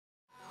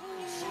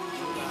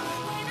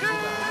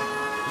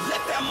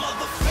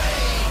the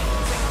fame.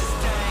 Take this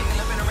gang and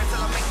live in a rent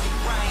till I make it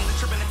rain.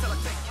 Tripping until I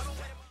take it.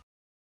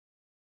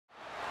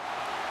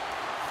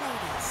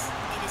 Ladies,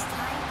 it is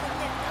time for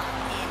liftoff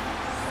in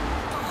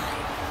 5,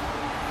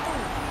 4,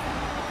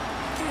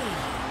 3,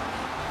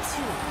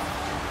 2,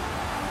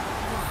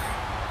 1.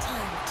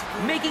 Time to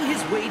go. Making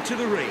his way to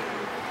the ring,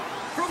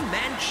 from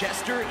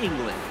Manchester,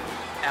 England,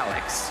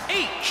 Alex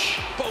H.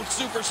 Both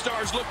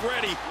superstars look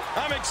ready.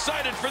 I'm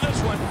excited for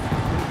this one.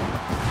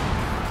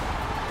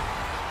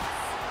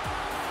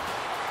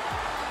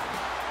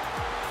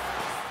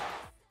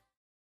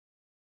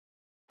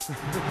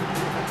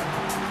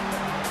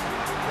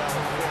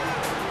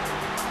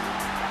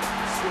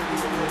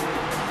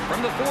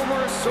 From the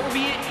former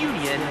Soviet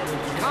Union,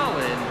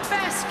 Colin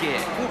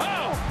Basket.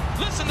 Wow!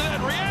 Listen to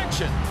that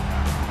reaction.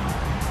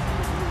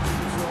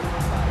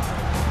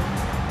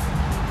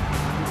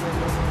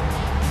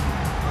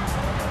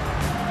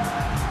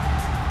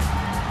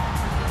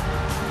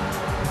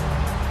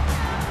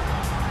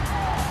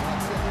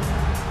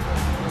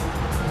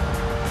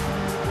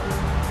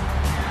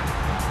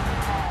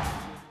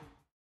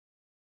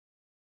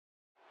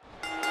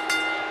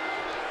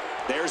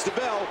 There's the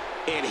bell,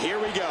 and here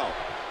we go.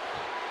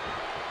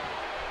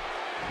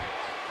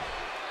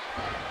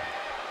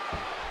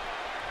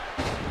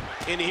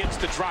 And he hits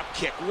the drop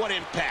kick. What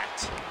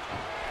impact.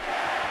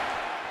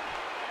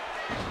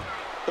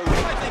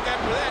 I think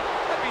after that,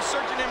 I'd be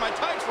searching in my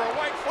tights for a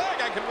white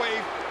flag I could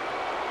wave.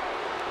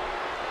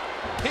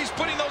 He's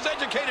putting those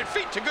educated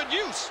feet to good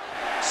use.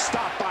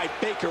 Stopped by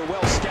Baker,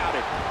 well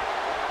scouted.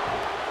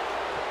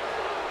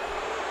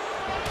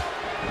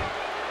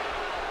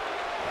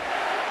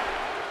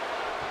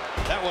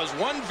 That was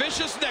one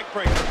vicious neck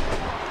breaker.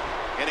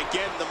 And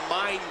again, the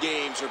mind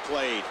games are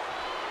played.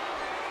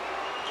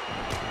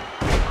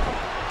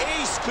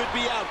 Ace could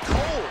be out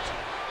cold.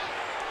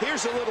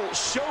 Here's a little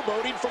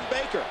showboating from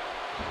Baker.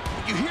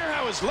 You hear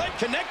how his leg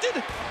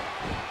connected?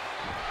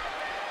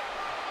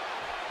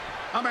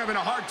 I'm having a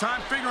hard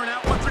time figuring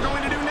out what they're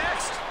going to do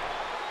next.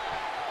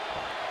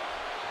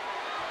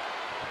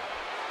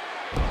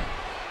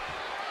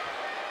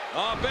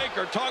 Oh,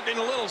 Baker talking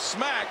a little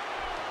smack.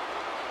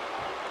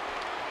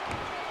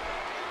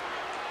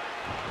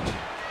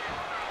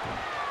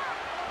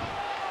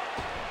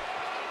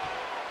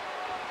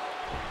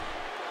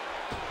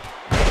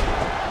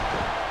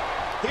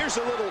 Here's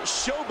a little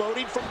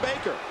showboating from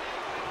Baker.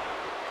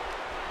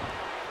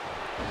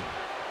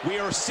 We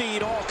are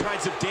seeing all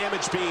kinds of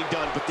damage being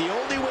done, but the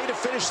only way to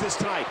finish this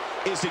tonight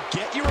is to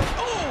get your...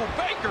 Oh,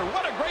 Baker,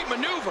 what a great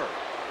maneuver.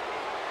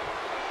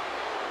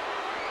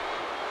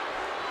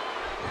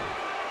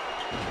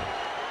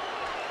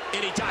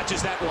 And he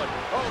dodges that one.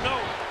 Oh,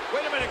 no.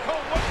 Wait a minute,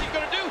 Cole, what's he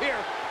going to do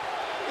here?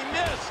 He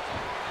missed.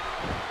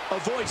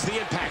 Avoids the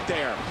impact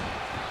there.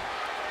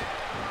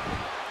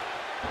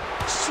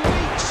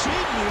 Sweet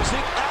chin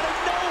music out of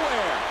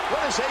nowhere.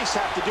 What does Ace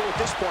have to do at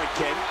this point,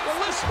 King? Well,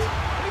 listen,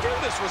 we knew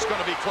this was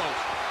going to be close.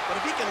 But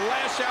if he can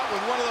lash out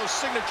with one of those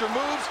signature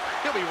moves,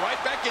 he'll be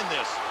right back in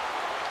this.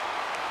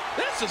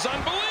 This is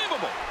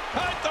unbelievable.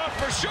 I thought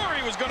for sure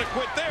he was going to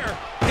quit there.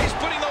 He's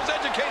putting those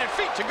educated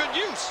feet to good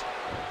use.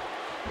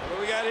 What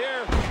do we got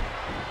here?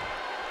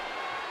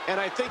 And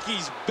I think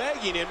he's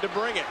begging him to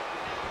bring it.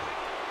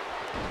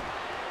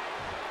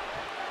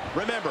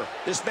 Remember,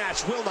 this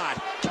match will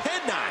not,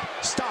 cannot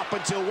stop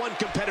until one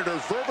competitor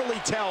verbally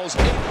tells a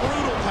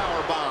brutal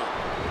power bomb.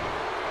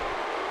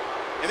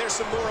 And there's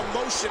some more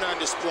emotion on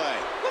display.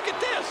 Look at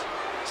this.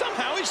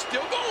 Somehow he's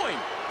still going.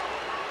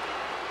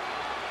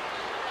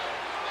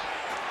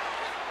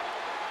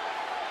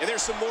 And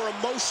there's some more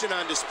emotion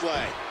on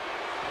display.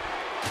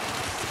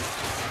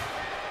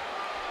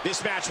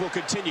 This match will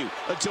continue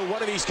until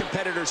one of these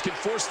competitors can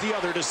force the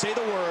other to say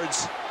the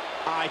words,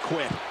 "I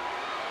quit."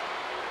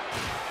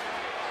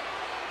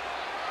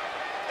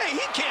 Hey,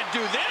 he can't do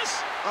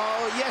this.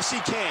 Oh, yes, he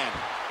can.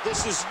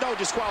 This is no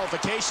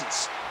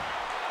disqualifications.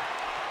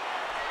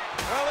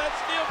 Well, that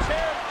steel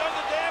chair has done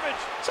the damage.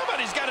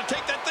 Somebody's got to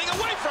take that thing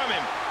away from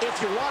him. If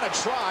you want to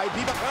try,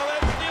 well,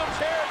 that steel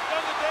chair has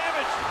done the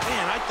damage.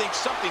 Man, I think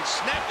something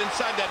snapped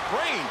inside that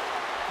brain.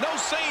 No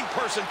sane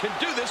person can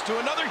do this to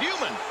another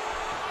human.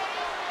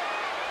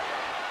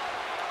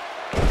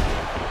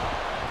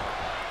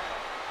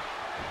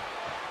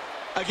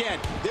 Again,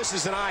 this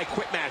is an I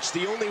quit match.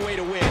 The only way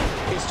to win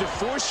is to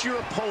force your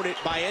opponent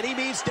by any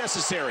means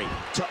necessary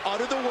to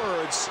utter the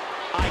words,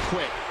 "I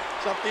quit."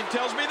 Something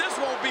tells me this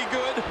won't be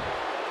good.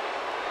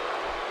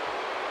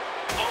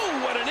 Oh,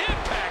 what an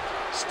impact.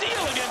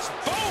 Steel against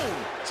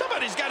bone.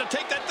 Somebody's got to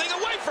take that thing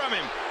away from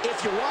him.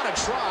 If you want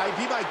to try,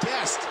 be my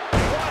guest.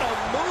 What a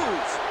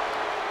move.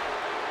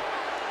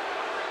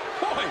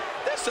 Boy,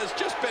 this has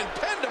just been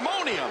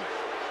pandemonium.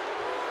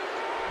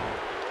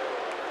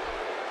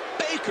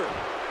 Baker.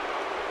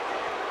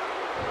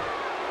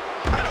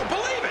 I don't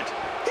believe it.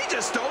 He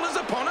just stole his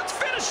opponent's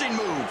finishing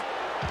move.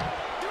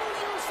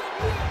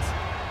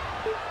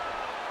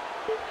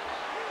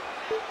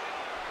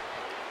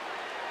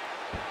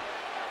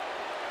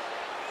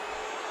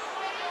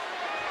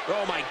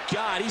 Oh, my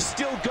God. He's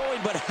still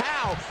going, but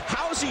how?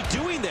 How is he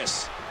doing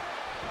this?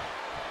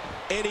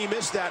 And he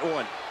missed that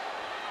one.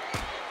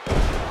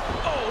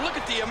 Oh, look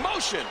at the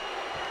emotion.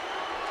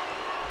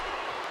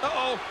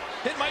 Uh-oh,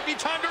 it might be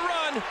time to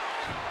run.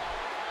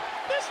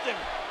 Missed him.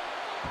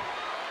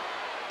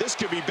 This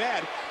could be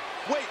bad.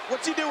 Wait,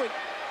 what's he doing?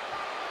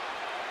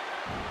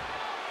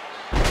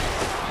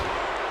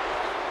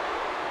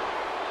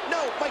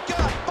 No, my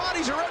God,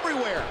 bodies are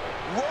everywhere.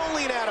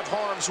 Rolling out of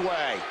harm's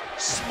way.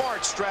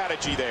 Smart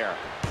strategy there.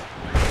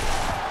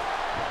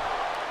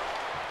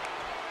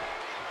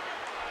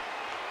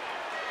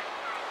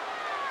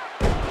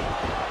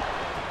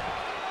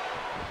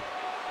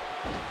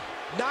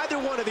 Neither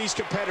one of these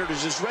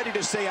competitors is ready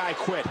to say I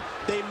quit.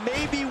 They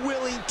may be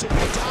willing to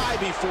die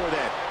before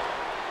then.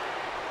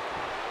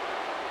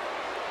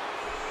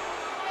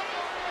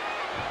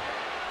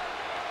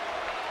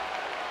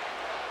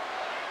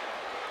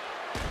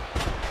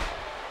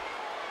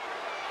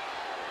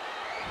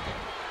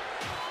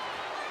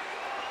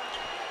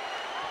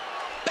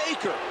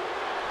 Baker.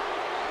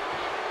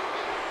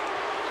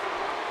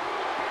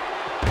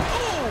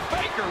 Oh,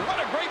 Baker, what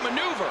a great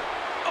maneuver.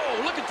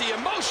 Oh, look at the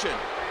emotion.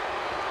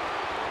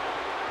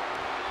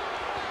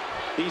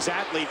 These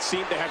athletes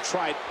seem to have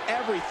tried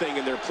everything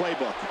in their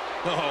playbook.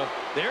 Oh,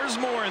 there's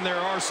more in their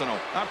arsenal.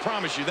 I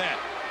promise you that.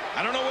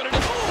 I don't know what it is.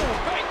 Oh,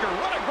 Baker,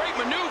 what a great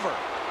maneuver.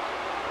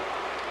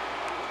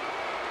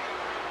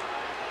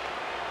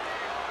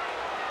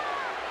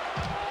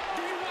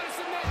 Do you want to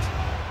submit?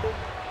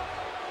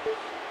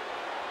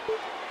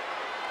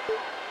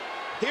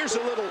 Here's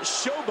a little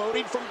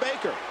showboating from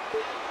Baker.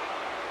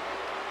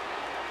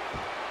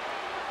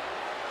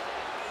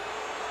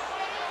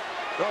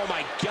 Oh,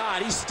 my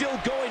God, he's still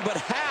going, but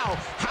how?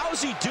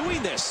 How's he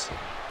doing this?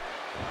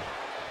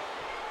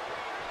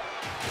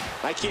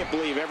 I can't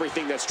believe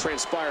everything that's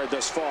transpired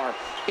thus far.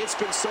 It's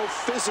been so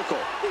physical.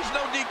 These no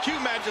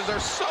DQ matches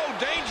are so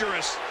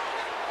dangerous.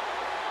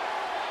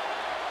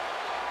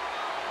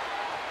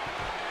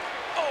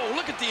 Oh,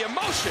 look at the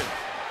emotion.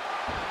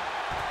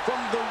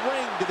 From the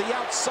ring to the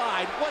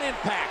outside, what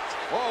impact?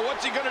 Oh,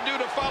 what's he going to do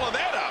to follow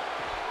that up?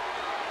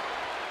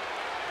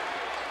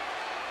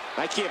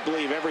 I can't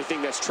believe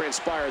everything that's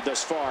transpired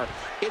thus far.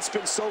 It's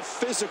been so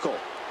physical.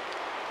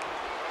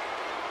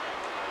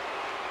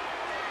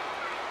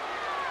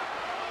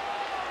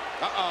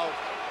 Uh-oh.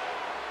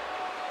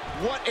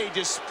 What a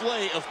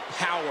display of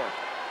power.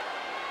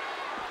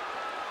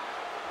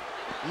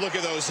 Look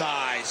at those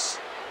eyes.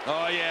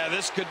 Oh, yeah,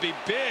 this could be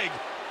big.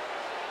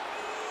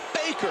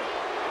 Baker.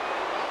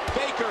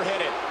 Baker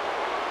hit it.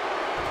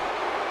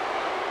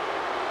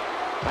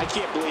 I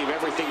can't believe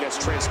everything that's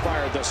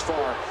transpired thus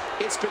far.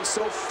 It's been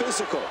so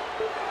physical.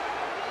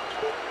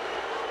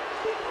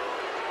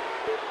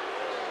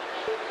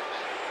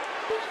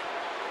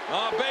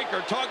 Oh,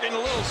 Baker talking a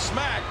little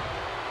smack.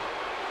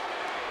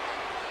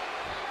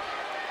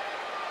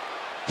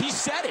 He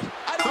said it.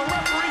 The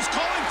referee's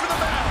call.